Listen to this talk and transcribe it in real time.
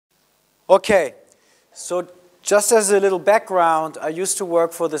Okay, so just as a little background, I used to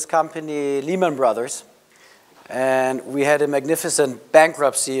work for this company, Lehman Brothers, and we had a magnificent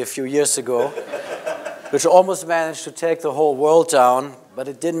bankruptcy a few years ago, which almost managed to take the whole world down, but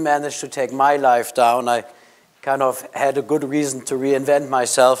it didn't manage to take my life down. I kind of had a good reason to reinvent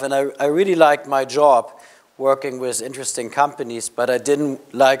myself, and I really liked my job working with interesting companies, but I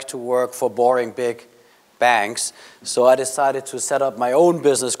didn't like to work for boring big banks. So I decided to set up my own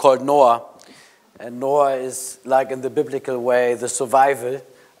business called Noah. And Noah is, like in the biblical way, the survival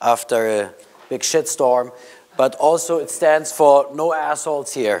after a big shitstorm. But also it stands for no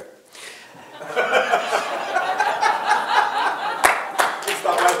assholes here. Stop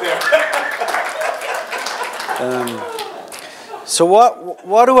right there. So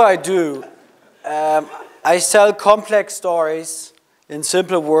what do I do? I sell complex stories in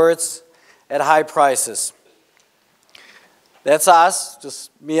simple words at high prices. That's us,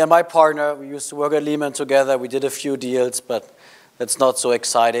 just me and my partner. We used to work at Lehman together. We did a few deals, but that's not so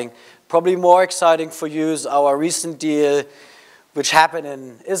exciting. Probably more exciting for you is our recent deal, which happened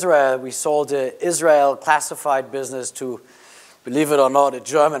in Israel. We sold the Israel classified business to, believe it or not, a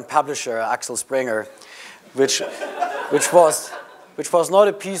German publisher, Axel Springer, which was not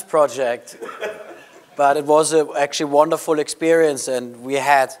a peace project, but it was actually a wonderful experience, and we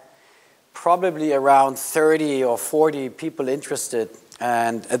had probably around 30 or 40 people interested,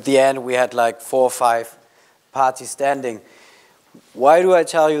 and at the end we had like 4 or 5 parties standing. Why do I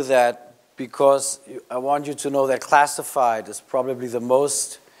tell you that? Because I want you to know that classified is probably the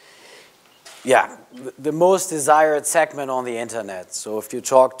most desired segment on the internet. So if you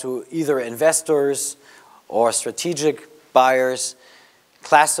talk to either investors or strategic buyers,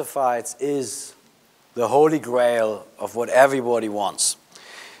 classifieds is the holy grail of what everybody wants.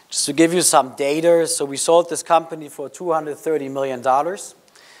 Just to give you some data, so we sold this company for $230 million.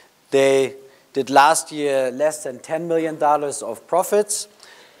 They did last year less than $10 million of profits.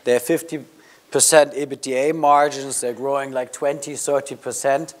 They have 50% EBITDA margins. They're growing like 20,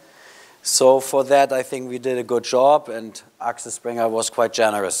 30%. So for that, I think we did a good job, and Axel Springer was quite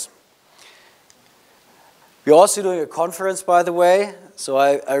generous. We're also doing a conference, by the way. So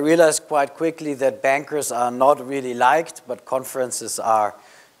I realized quite quickly that bankers are not really liked, but conferences are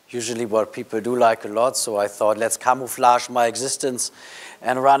usually what people do like a lot. So I thought, let's camouflage my existence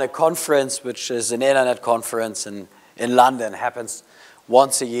and run a conference, which is an internet conference in London. It happens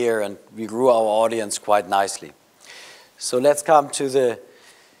once a year, and we grew our audience quite nicely. So let's come to the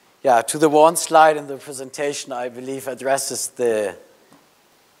one slide in the presentation I believe addresses the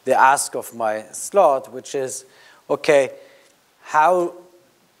ask of my slot, which is, okay, how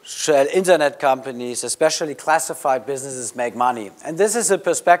should internet companies, especially classified businesses, make money? And this is a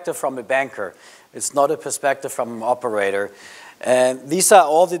perspective from a banker. It's not a perspective from an operator. And these are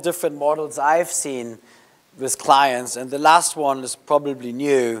all the different models I've seen with clients. And the last one is probably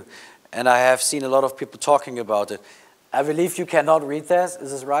new, and I have seen a lot of people talking about it. I believe you cannot read this. Is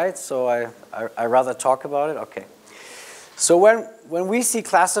this right? So I rather talk about it? Okay. So when we see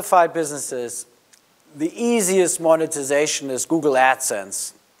classified businesses, the easiest monetization is Google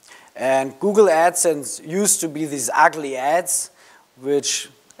AdSense. And Google AdSense used to be these ugly ads, which,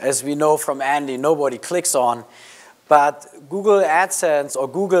 as we know from Andy, nobody clicks on. But Google AdSense, or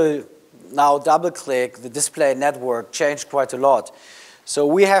Google now DoubleClick, the display network, changed quite a lot. So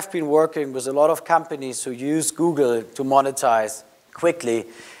we have been working with a lot of companies who use Google to monetize quickly.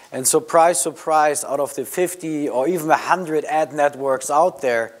 And surprise, surprise, out of the 50 or even 100 ad networks out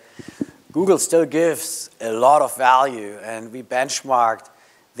there, Google still gives a lot of value. And we benchmarked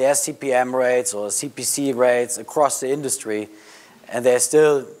their CPM rates or CPC rates across the industry, and they're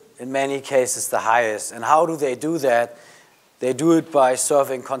still, in many cases, the highest. And how do they do that? They do it by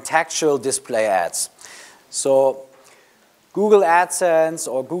serving contextual display ads. So Google AdSense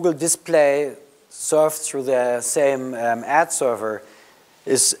or Google Display, served through the same ad server,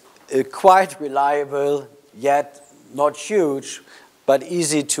 is quite reliable, yet not huge, but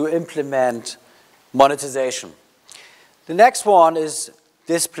easy to implement monetization. The next one is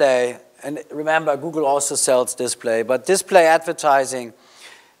display, and remember, Google also sells display, but display advertising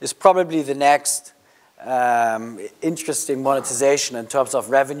is probably the next interesting monetization in terms of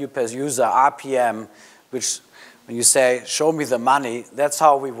revenue per user, RPM, which when you say, show me the money, that's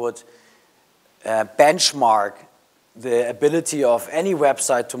how we would benchmark the ability of any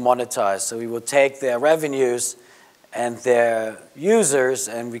website to monetize. So we would take their revenues and their users,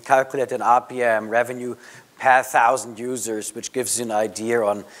 and we calculate an RPM, revenue per 1,000 users, which gives you an idea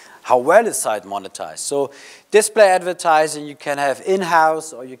on how well a site monetized. So display advertising, you can have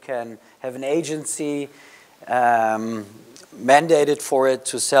in-house or you can have an agency mandated for it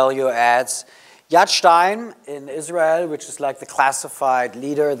to sell your ads. Yad Stein in Israel, which is like the classified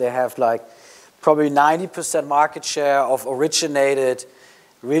leader, they have like probably 90% market share of originated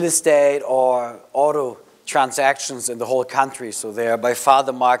real estate or auto transactions in the whole country. So they are by far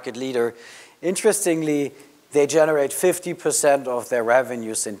the market leader. Interestingly, they generate 50% of their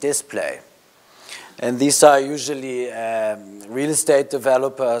revenues in display. And these are usually real estate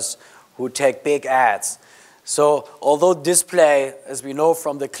developers who take big ads. So although display, as we know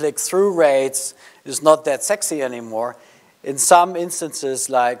from the click-through rates, is not that sexy anymore, in some instances,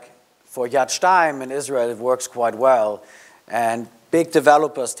 like for Yad Stein in Israel, it works quite well. And big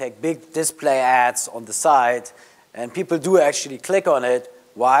developers take big display ads on the site, and people do actually click on it.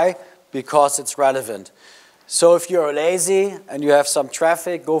 Why? Because it's relevant. So if you're lazy and you have some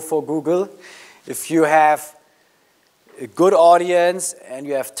traffic, go for Google. If you have a good audience and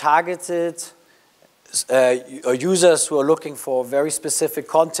you have targeted users who are looking for very specific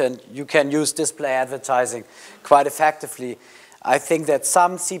content, you can use display advertising quite effectively. I think that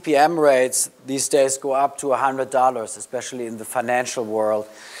some CPM rates these days go up to $100, especially in the financial world.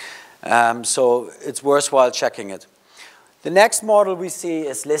 So it's worthwhile checking it. The next model we see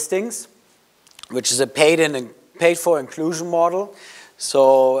is listings, which is a paid-for inclusion model.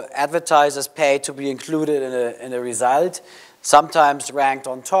 So advertisers pay to be included in a result, sometimes ranked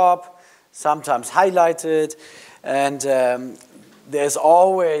on top, sometimes highlighted. And there's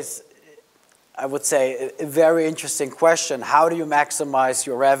always, I would say, a very interesting question. How do you maximize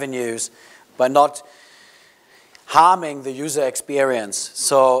your revenues by not harming the user experience?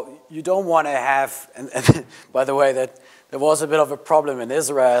 So you don't want to have, and by the way, that there was a bit of a problem in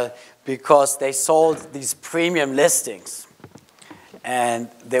Israel because they sold these premium listings. And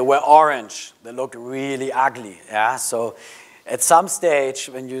they were orange. They looked really ugly. Yeah? So at some stage,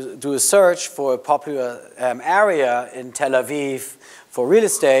 when you do a search for a popular area in Tel Aviv for real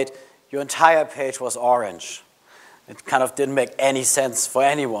estate, your entire page was orange. It kind of didn't make any sense for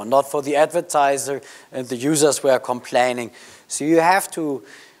anyone, not for the advertiser, and the users were complaining. So you have to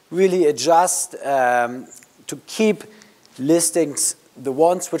really adjust to keep listings, the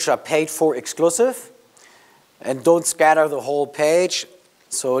ones which are paid for, exclusive, and don't scatter the whole page.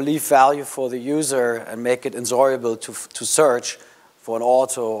 So leave value for the user and make it enjoyable to search for an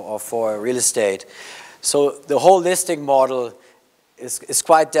auto or for real estate. So the whole listing model is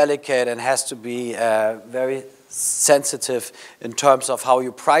quite delicate and has to be very sensitive in terms of how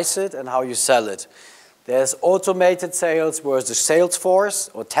you price it and how you sell it. There's automated sales versus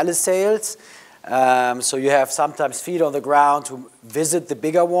Salesforce or telesales. So you have sometimes feet on the ground to visit the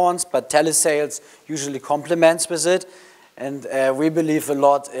bigger ones, but telesales usually complements with it. And we believe a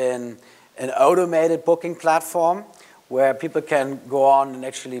lot in an automated booking platform where people can go on and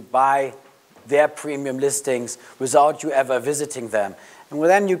actually buy their premium listings without you ever visiting them. And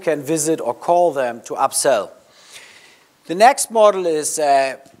then you can visit or call them to upsell. The next model is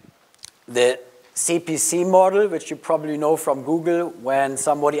the CPC model, which you probably know from Google. When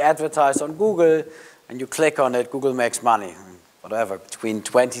somebody advertises on Google and you click on it, Google makes money, whatever, between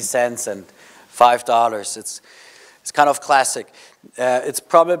 20 cents and $5. It's kind of classic. It's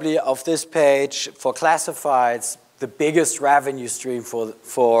probably, of this page, for classifieds, the biggest revenue stream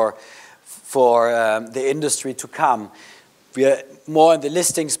for the industry to come. We are more in the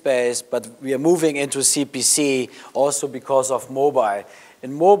listing space, but we are moving into CPC also because of mobile.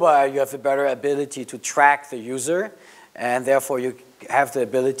 In mobile, you have a better ability to track the user, and therefore you have the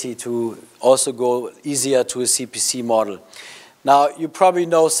ability to also go easier to a CPC model. Now, you probably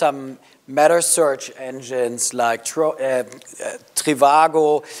know some meta search engines like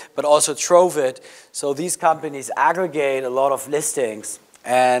Trivago, but also Trovit. So these companies aggregate a lot of listings,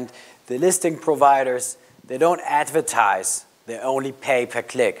 and the listing providers, they don't advertise, they only pay per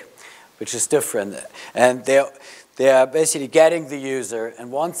click, which is different. And they are basically getting the user,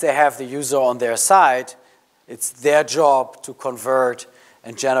 and once they have the user on their site, it's their job to convert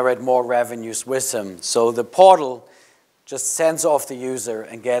and generate more revenues with them. So the portal just sends off the user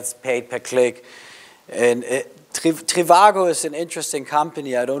and gets paid per click. And Trivago is an interesting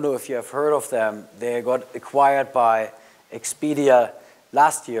company. I don't know if you have heard of them. They got acquired by Expedia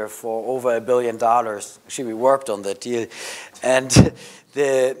last year for over $1 billion. Actually, we worked on that deal. And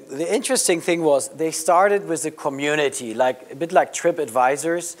the interesting thing was they started with a community, like a bit like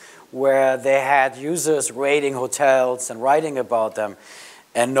TripAdvisors, where they had users rating hotels and writing about them,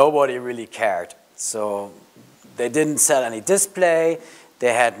 and nobody really cared. So they didn't sell any display.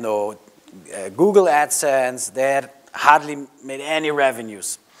 They had no Google AdSense. They had hardly made any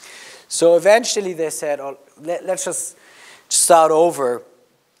revenues. So eventually they said, oh, let's just start over.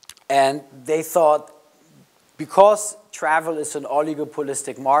 And they thought, because travel is an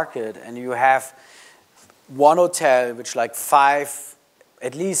oligopolistic market and you have one hotel which like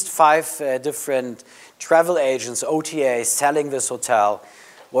at least five different travel agents, OTAs, selling this hotel,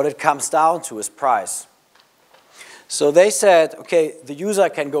 what it comes down to is price. So they said, okay, the user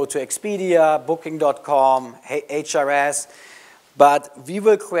can go to Expedia, Booking.com, HRS, but we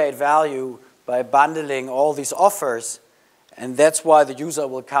will create value by bundling all these offers, and that's why the user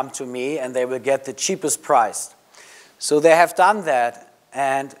will come to me and they will get the cheapest price. So they have done that,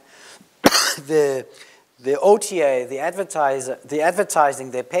 and the OTA, the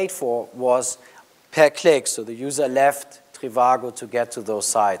advertising they paid for was per click, so the user left Trivago to get to those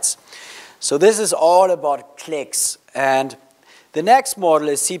sites. So this is all about clicks. And the next model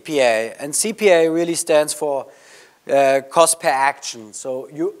is CPA, and CPA really stands for cost per action. So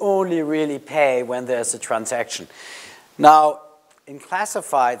you only really pay when there's a transaction. Now, in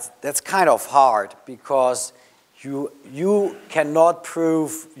classifieds, that's kind of hard because you cannot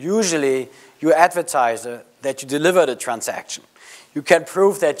prove, usually, your advertiser that you delivered a transaction. You can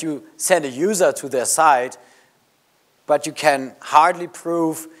prove that you send a user to their site, but you can hardly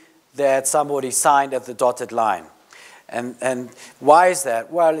prove that somebody signed at the dotted line. And why is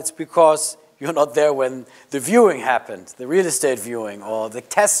that? Well, it's because you're not there when the viewing happened, the real estate viewing or the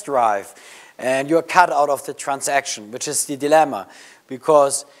test drive, and you're cut out of the transaction, which is the dilemma,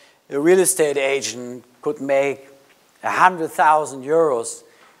 because a real estate agent could make 100,000 euros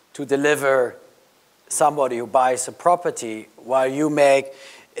to deliver somebody who buys a property, while you make,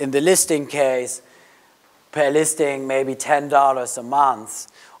 in the listing case, per listing maybe $10 a month,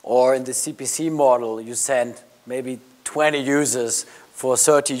 or in the CPC model, you send maybe 20 users for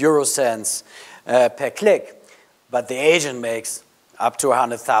 30 euro cents per click, but the agent makes up to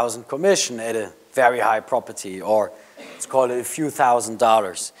 100,000 commission at a very high property, or let's call it a few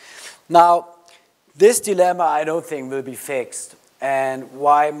 $1,000s. Now, this dilemma I don't think will be fixed, and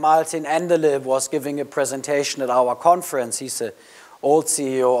why Martin Enderle was giving a presentation at our conference, he's an old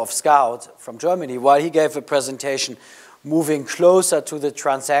CEO of Scout from Germany, while he gave a presentation moving closer to the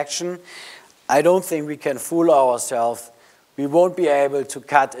transaction, I don't think we can fool ourselves. We won't be able to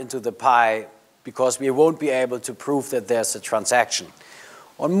cut into the pie because we won't be able to prove that there's a transaction.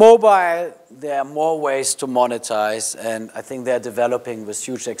 On mobile, there are more ways to monetize, and I think they're developing with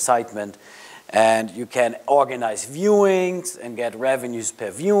huge excitement. And you can organize viewings and get revenues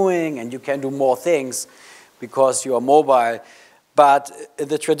per viewing, and you can do more things because you are mobile. But in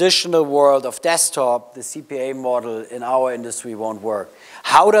the traditional world of desktop, the CPA model in our industry won't work.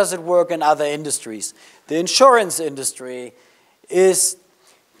 How does it work in other industries? The insurance industry is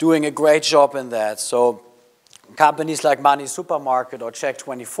doing a great job in that. So companies like Money Supermarket or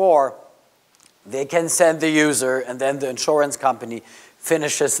Check24, they can send the user, and then the insurance company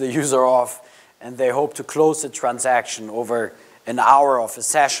finishes the user off, and they hope to close the transaction over an hour of a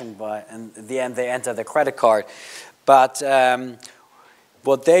session, and at the end they enter the credit card. But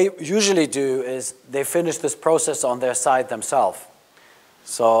what they usually do is they finish this process on their side themselves.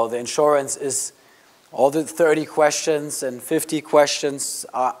 So the insurance is all the 30 questions and 50 questions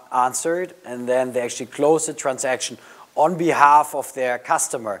are answered, and then they actually close the transaction on behalf of their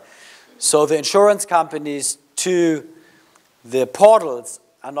customer. So the insurance companies to the portals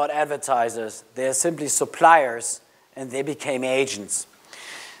are not advertisers, they're simply suppliers, and they became agents.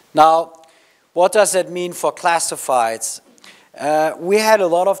 Now, what does that mean for classifieds? We had a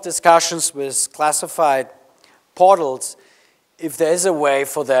lot of discussions with classified portals if there is a way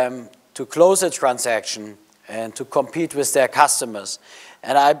for them to close a transaction and to compete with their customers.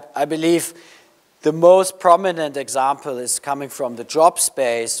 And I believe the most prominent example is coming from the job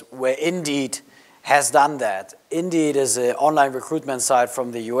space, where Indeed has done that. Indeed is an online recruitment site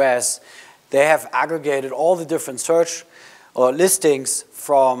from the US. They have aggregated all the different search or listings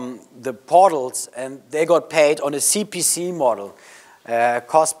from the portals, and they got paid on a CPC model,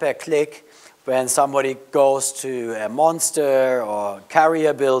 cost per click, when somebody goes to a Monster or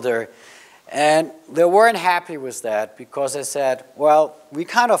Carrier Builder. And they weren't happy with that because they said, well, we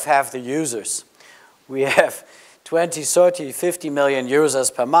kind of have the users. We have 20, 30, 50 million users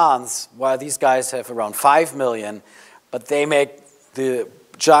per month, while these guys have around 5 million, but they make the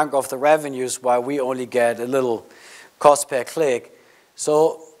chunk of the revenues while we only get a little cost per click.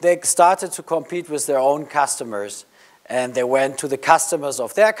 So they started to compete with their own customers, and they went to the customers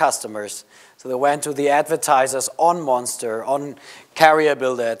of their customers. So they went to the advertisers on Monster, on Carrier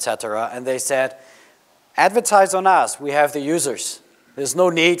Builder, etc., and they said, advertise on us, we have the users. There's no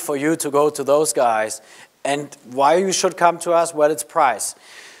need for you to go to those guys. And why you should come to us? Well, it's price.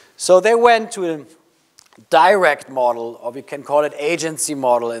 So they went to a direct model, or we can call it agency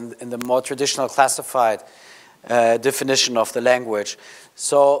model in the more traditional classified definition of the language.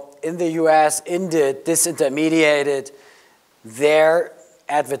 So in the US, Indeed disintermediated their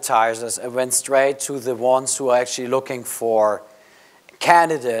advertisers and went straight to the ones who are actually looking for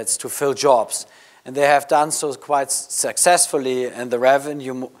candidates to fill jobs. And they have done so quite successfully, and the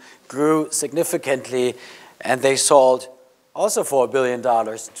revenue grew significantly, and they sold also for $1 billion,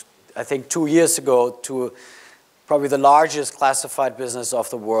 I think 2 years ago, to probably the largest classified business of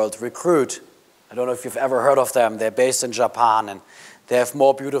the world, Recruit. I don't know if you've ever heard of them. They're based in Japan, and they have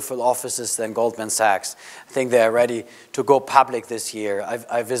more beautiful offices than Goldman Sachs. I think they're ready to go public this year.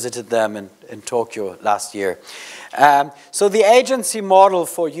 I visited them in Tokyo last year. So the agency model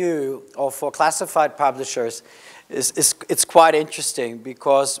for you, or for classified publishers, it's quite interesting,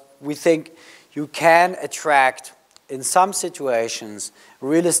 because we think you can attract, in some situations,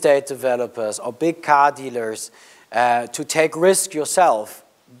 real estate developers or big car dealers to take risk yourself.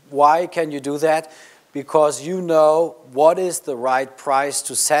 Why can you do that? Because you know what is the right price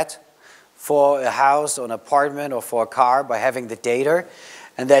to set for a house or an apartment or for a car by having the data,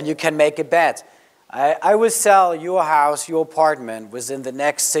 and then you can make a bet. I will sell your house, your apartment, within the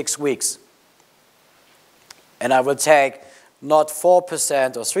next 6 weeks. And I will take not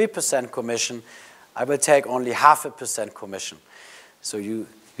 4% or 3% commission, I will take only 0.5% commission. So you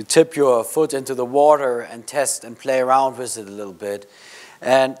tip your foot into the water and test and play around with it a little bit.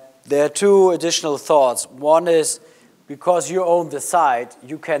 And there are two additional thoughts. One is, because you own the site,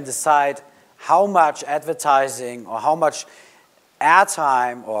 you can decide how much advertising or how much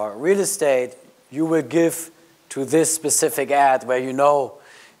airtime or real estate you will give to this specific ad, where you know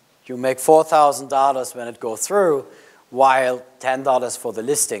you make $4,000 when it goes through, while $10 for the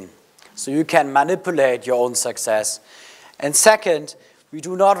listing. So you can manipulate your own success. And second, we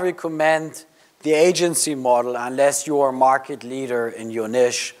do not recommend the agency model unless you are a market leader in your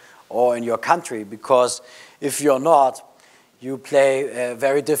niche or in your country, because if you're not, you play a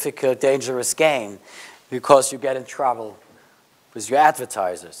very difficult, dangerous game, because you get in trouble with your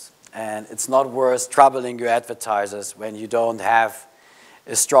advertisers. And it's not worth troubling your advertisers when you don't have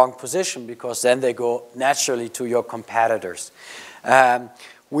a strong position, because then they go naturally to your competitors.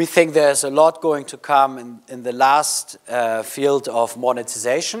 We think there's a lot going to come in the last field of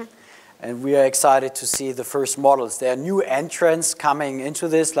monetization, and we are excited to see the first models. There are new entrants coming into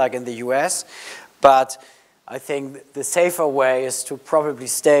this, like in the US, but I think the safer way is to probably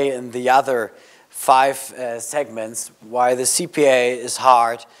stay in the other 5 segments. Why the CPA is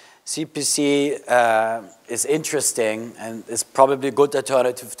hard, CPC is interesting, and is probably a good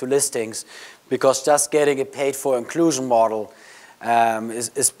alternative to listings, because just getting a paid-for inclusion model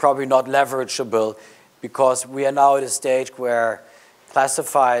is probably not leverageable, because we are now at a stage where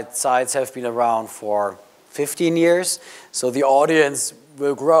classified sites have been around for 15 years, so the audience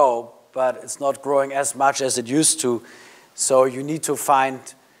will grow, but it's not growing as much as it used to, so you need to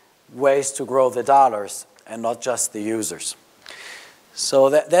find ways to grow the dollars and not just the users. So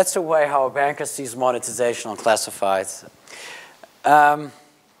that's the way how a banker sees monetization on classifieds.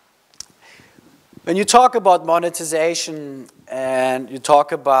 When you talk about monetization and you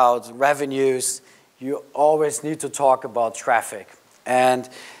talk about revenues, you always need to talk about traffic. And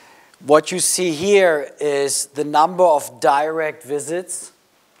what you see here is the number of direct visits.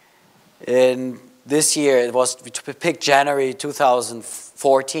 In this year, it was, we picked January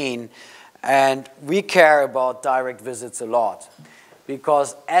 2014, and we care about direct visits a lot,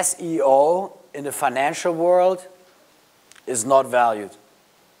 because SEO in the financial world is not valued.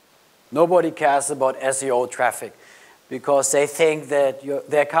 Nobody cares about SEO traffic, because they think that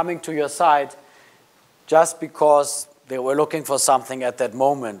they're coming to your site just because they were looking for something at that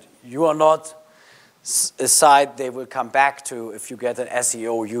moment. You are not a site they will come back to if you get an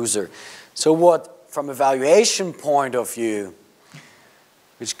SEO user. So what, from a valuation point of view,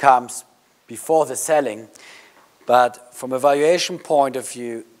 which comes before the selling, but from a valuation point of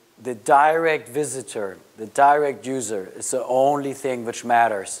view, the direct visitor, the direct user, is the only thing which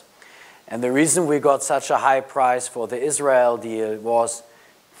matters. And the reason we got such a high price for the Israel deal was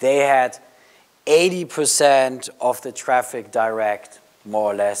they had 80% of the traffic direct,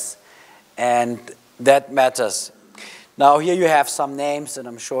 more or less, and that matters. Now here you have some names, and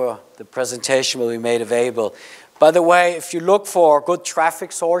I'm sure the presentation will be made available. By the way, if you look for good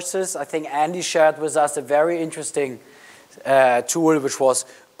traffic sources, I think Andy shared with us a very interesting tool, which was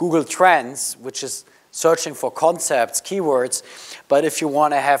Google Trends, which is searching for concepts, keywords. But if you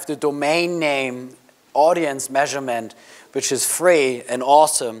want to have the domain name audience measurement, which is free and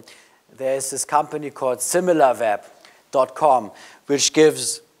awesome, there's this company called similarweb.com, which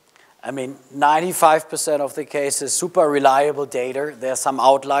gives, I mean, 95% of the cases super reliable data. There are some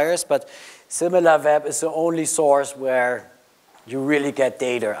outliers, but SimilarWeb is the only source where you really get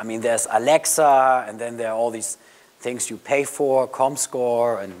data. I mean, there's Alexa, and then there are all these things you pay for,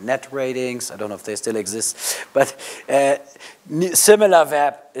 ComScore and Net Ratings. I don't know if they still exist. But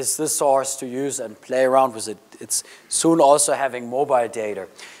SimilarWeb is the source to use and play around with it. It's soon also having mobile data.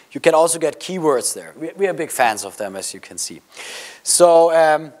 You can also get keywords there. We are big fans of them, as you can see.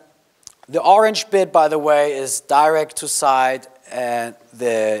 So the orange bit, by the way, is direct to site, and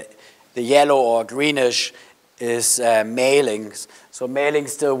the yellow or greenish is mailings. So mailings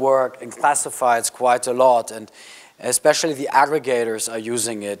still work in classifieds quite a lot, and especially the aggregators are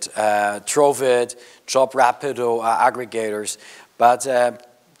using it. Trovit, JobRapido are aggregators, but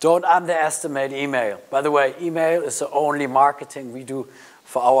don't underestimate email. By the way, email is the only marketing we do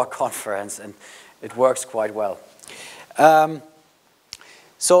for our conference, and it works quite well.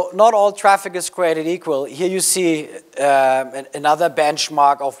 So not all traffic is created equal. Here you see another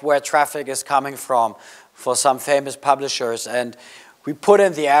benchmark of where traffic is coming from for some famous publishers, and we put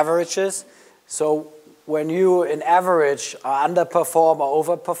in the averages. So when you, in average, underperform or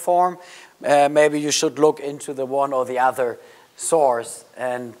overperform, maybe you should look into the one or the other source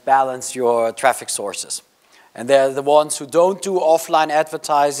and balance your traffic sources. And they're the ones who don't do offline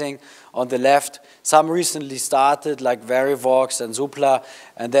advertising on the left. Some recently started, like Verivox and Zoopla,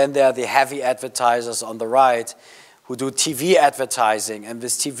 and then there are the heavy advertisers on the right who do TV advertising. And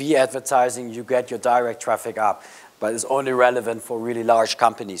with TV advertising, you get your direct traffic up, but it's only relevant for really large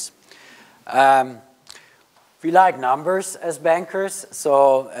companies. We like numbers as bankers,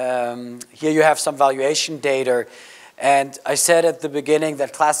 so here you have some valuation data. And I said at the beginning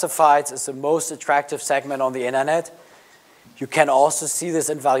that classifieds is the most attractive segment on the internet. You can also see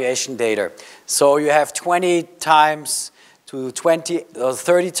this in valuation data. So you have 20 times to 20 or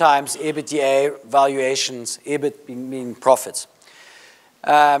 30 times EBITDA valuations, EBIT meaning profits.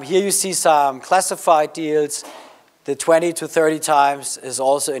 Here you see some classified deals. The 20 to 30 times is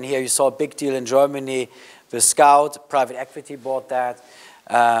also in here. You saw a big deal in Germany. The Scout, private equity bought that.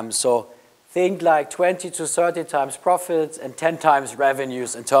 So think like 20 to 30 times profits and 10 times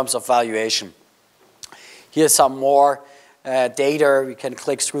revenues in terms of valuation. Here's some more data. We can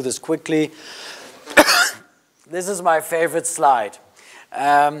click through this quickly. This is my favorite slide.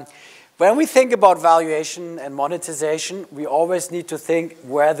 When we think about valuation and monetization, we always need to think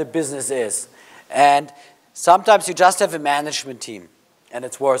where the business is. And sometimes you just have a management team, and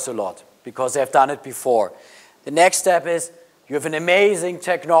it's worth a lot because they've done it before. The next step is you have an amazing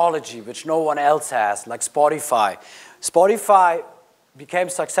technology which no one else has, like Spotify. Spotify became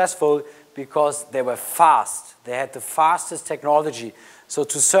successful because they were fast. They had the fastest technology. So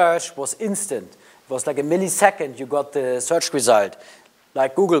to search was instant. It was like a millisecond you got the search result,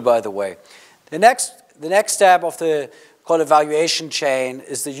 like Google, by the way. The next step of the called evaluation chain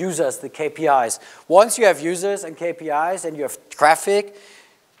is the users, the KPIs. Once you have users and KPIs and you have traffic,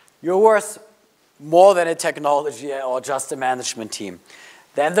 you're worth more than a technology or just a management team.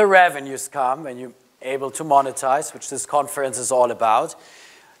 Then the revenues come when you're able to monetize, which this conference is all about.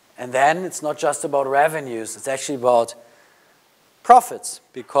 And then it's not just about revenues, it's actually about profits,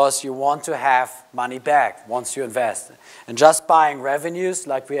 because you want to have money back once you invest. And just buying revenues,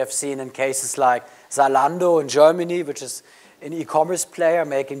 like we have seen in cases like Zalando in Germany, which is an e-commerce player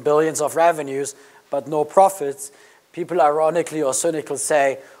making billions of revenues, but no profits, people ironically or cynically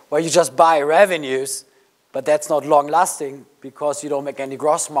say, well, you just buy revenues, but that's not long-lasting because you don't make any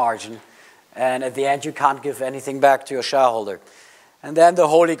gross margin. And at the end, you can't give anything back to your shareholder. And then the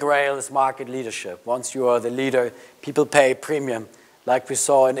holy grail is market leadership. Once you are the leader, people pay premium, like we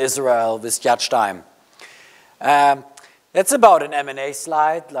saw in Israel with Yad Shtaim. That's about an M&A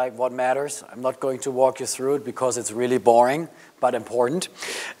slide, like what matters. I'm not going to walk you through it because it's really boring, but important.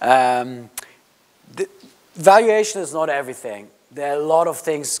 The valuation is not everything. There are a lot of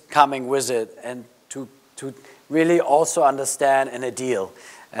things coming with it, and to really also understand in a deal.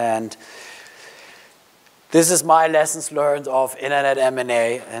 And this is my lessons learned of internet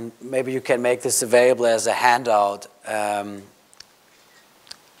M&A, and maybe you can make this available as a handout.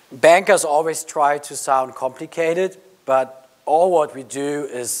 Bankers always try to sound complicated, but all what we do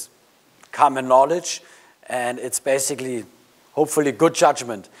is common knowledge, and it's basically, hopefully, good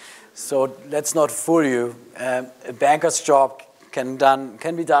judgment. So let's not fool you. A banker's job can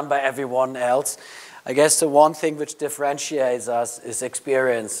be done by everyone else. I guess the one thing which differentiates us is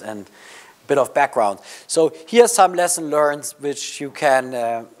experience and a bit of background. So here's some lesson learned which you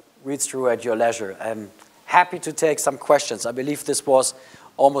can read through at your leisure. I'm happy to take some questions. I believe this was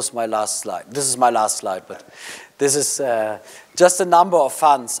almost my last slide. This is my last slide, but this is just a number of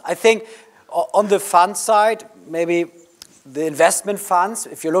funds. I think on the fund side, maybe the investment funds,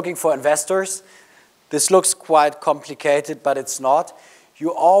 if you're looking for investors, this looks quite complicated, but it's not.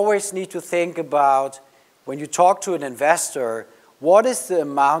 You always need to think about, when you talk to an investor, what is the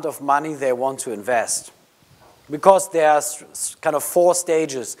amount of money they want to invest? Because there are kind of 4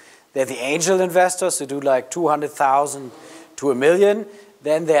 stages. There are the angel investors who do like 200,000 to $1 million.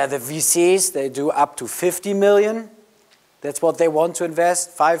 Then there are the VCs, they do up to 50 million. That's what they want to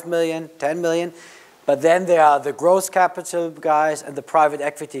invest, 5 million, 10 million. But then there are the growth capital guys and the private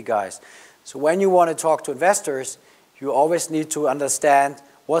equity guys. So when you want to talk to investors, you always need to understand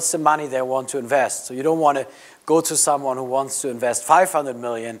what's the money they want to invest. So you don't want to go to someone who wants to invest 500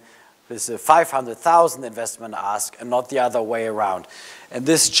 million with a 500,000 investment ask and not the other way around. And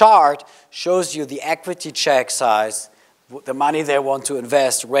this chart shows you the equity check size, the money they want to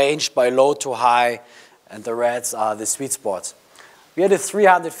invest, ranged by low to high, and the reds are the sweet spots. We had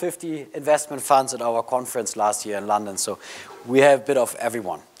 350 investment funds at our conference last year in London, so we have a bit of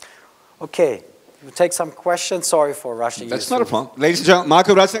everyone. Okay, we'll take some questions. Sorry for rushing you. That's not a problem. Ladies and gentlemen,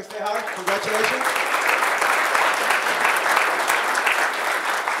 Marco Rodzynek, stay hard. Congratulations.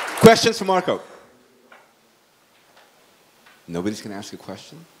 Questions for Marco? Nobody's going to ask a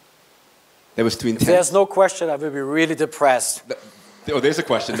question? That was too intense. If there's no question, I will be really depressed. Oh, there's a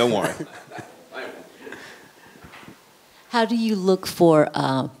question. Don't worry. How do you look for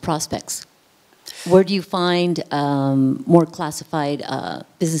prospects? Where do you find more classified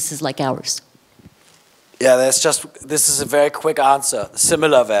businesses like ours? Yeah, this is a very quick answer.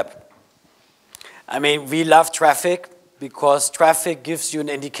 SimilarWeb. I mean, we love traffic because traffic gives you an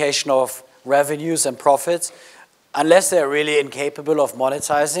indication of revenues and profits. Unless they're really incapable of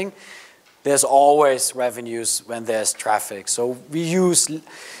monetizing, there's always revenues when there's traffic. So we use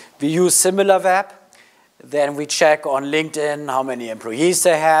SimilarWeb. Then we check on LinkedIn how many employees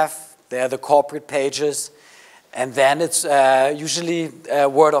they have. They're the corporate pages. And then it's usually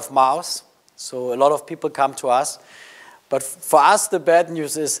word of mouth. So a lot of people come to us. But for us, the bad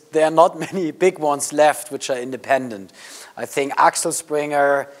news is there are not many big ones left which are independent. I think Axel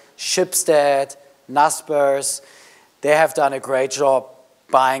Springer, Schibsted, Naspers, they have done a great job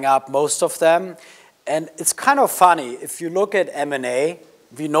buying up most of them. And it's kind of funny. If you look at M&A,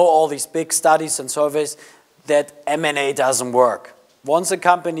 we know all these big studies and surveys that M&A doesn't work. Once a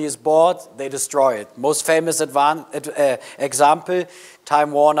company is bought, they destroy it. Most famous example,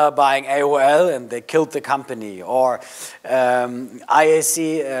 Time Warner buying AOL and they killed the company. Or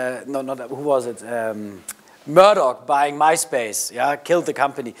IAC, who was it? Murdoch buying MySpace, yeah, killed the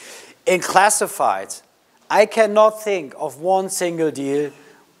company. In classifieds, I cannot think of one single deal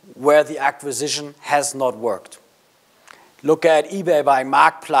where the acquisition has not worked. Look at eBay buying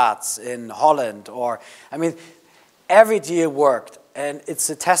Marktplaats in Holland, or, I mean, every deal worked, and it's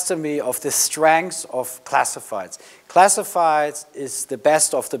a testimony of the strengths of classifieds. Classifieds is the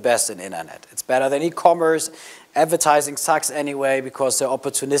best of the best in internet. It's better than e-commerce. Advertising sucks anyway because they're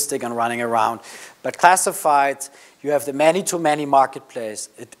opportunistic and running around. But classifieds, you have the many-to-many marketplace.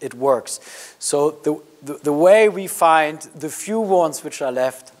 It works. So the way we find the few ones which are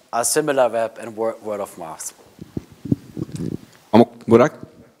left are SimilarWeb and word of mouth. Burak?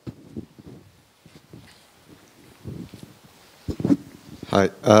 Hi.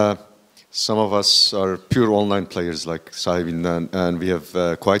 Some of us are pure online players like Sahibin, and we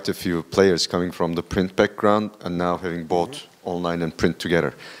have quite a few players coming from the print background and now having both online and print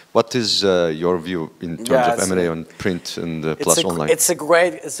together. What is your view in terms of M&A on print and plus online? It's a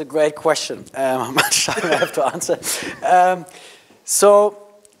great question. How much time I have to answer? So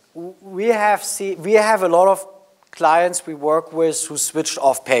we have a lot of clients we work with who switched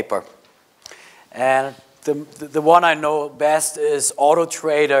off paper, and the one I know best is Auto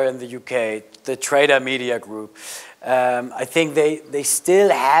Trader in the UK, the Trader Media Group. I think they still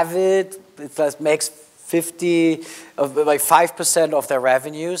have it. It makes 5% of their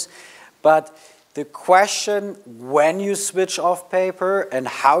revenues. But the question when you switch off paper and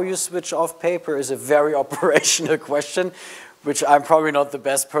how you switch off paper is a very operational question, which I'm probably not the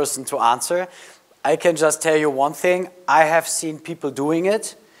best person to answer. I can just tell you one thing. I have seen people doing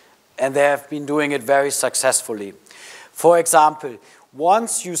it, and they have been doing it very successfully. For example,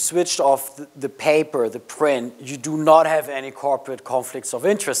 once you switched off the paper, the print, you do not have any corporate conflicts of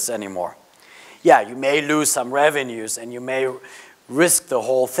interest anymore. Yeah, you may lose some revenues and you may risk the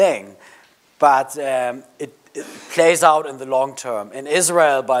whole thing, but it plays out in the long term. In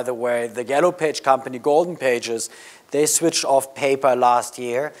Israel, by the way, the Yellow Page company, Golden Pages, they switched off paper last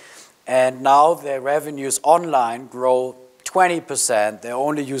year, and now their revenues online grow 20%. They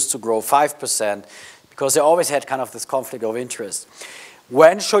only used to grow 5% because they always had kind of this conflict of interest.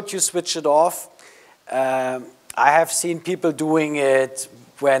 When should you switch it off? I have seen people doing it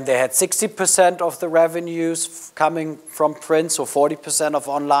when they had 60% of the revenues coming from print, so 40% of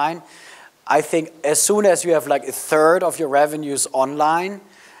online. I think as soon as you have like a third of your revenues online,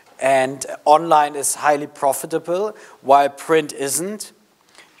 and online is highly profitable, while print isn't,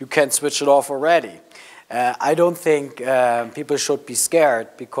 you can switch it off already. I don't think people should be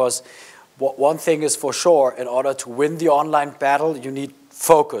scared, because one thing is for sure, in order to win the online battle, you need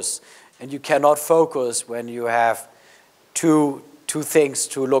focus. And you cannot focus when you have two things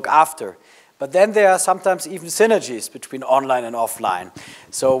to look after. But then there are sometimes even synergies between online and offline.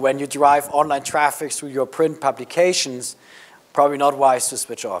 So when you drive online traffic through your print publications, probably not wise to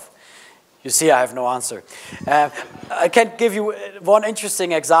switch off. You see, I have no answer. I can give you one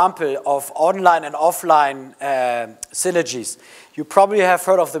interesting example of online and offline synergies. You probably have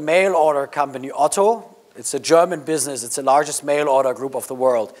heard of the mail order company Otto. It's a German business. It's the largest mail order group of the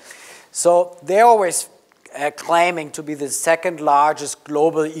world. So they're always claiming to be the second largest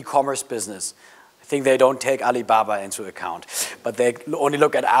global e-commerce business. I think they don't take Alibaba into account, but they only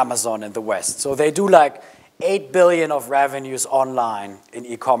look at Amazon in the West. So they do like 8 billion of revenues online in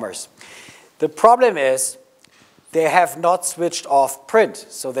e-commerce. The problem is they have not switched off print,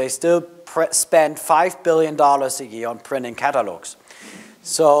 so they still spend $5 billion a year on printing catalogs.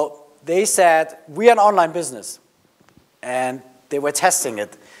 So they said, we are an online business, and they were testing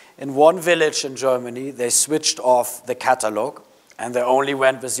it. In one village in Germany, they switched off the catalog, and they only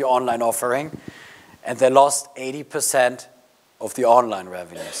went with the online offering, and they lost 80% of the online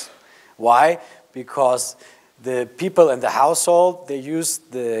revenues. Why? Because the people in the household, they use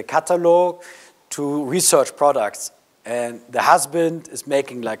the catalog to research products. And the husband is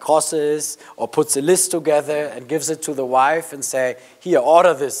making like crosses or puts a list together and gives it to the wife and say, here,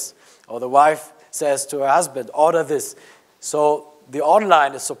 order this. Or the wife says to her husband, order this. So the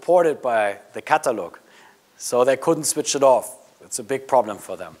online is supported by the catalog. So they couldn't switch it off. It's a big problem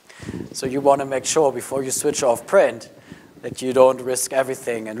for them. So you want to make sure before you switch off print that you don't risk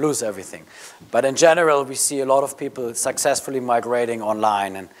everything and lose everything. But in general, we see a lot of people successfully migrating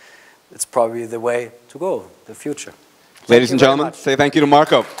online, and it's probably the way to go, the future. Ladies and gentlemen, say thank you to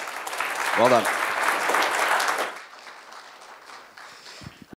Marco. Well done.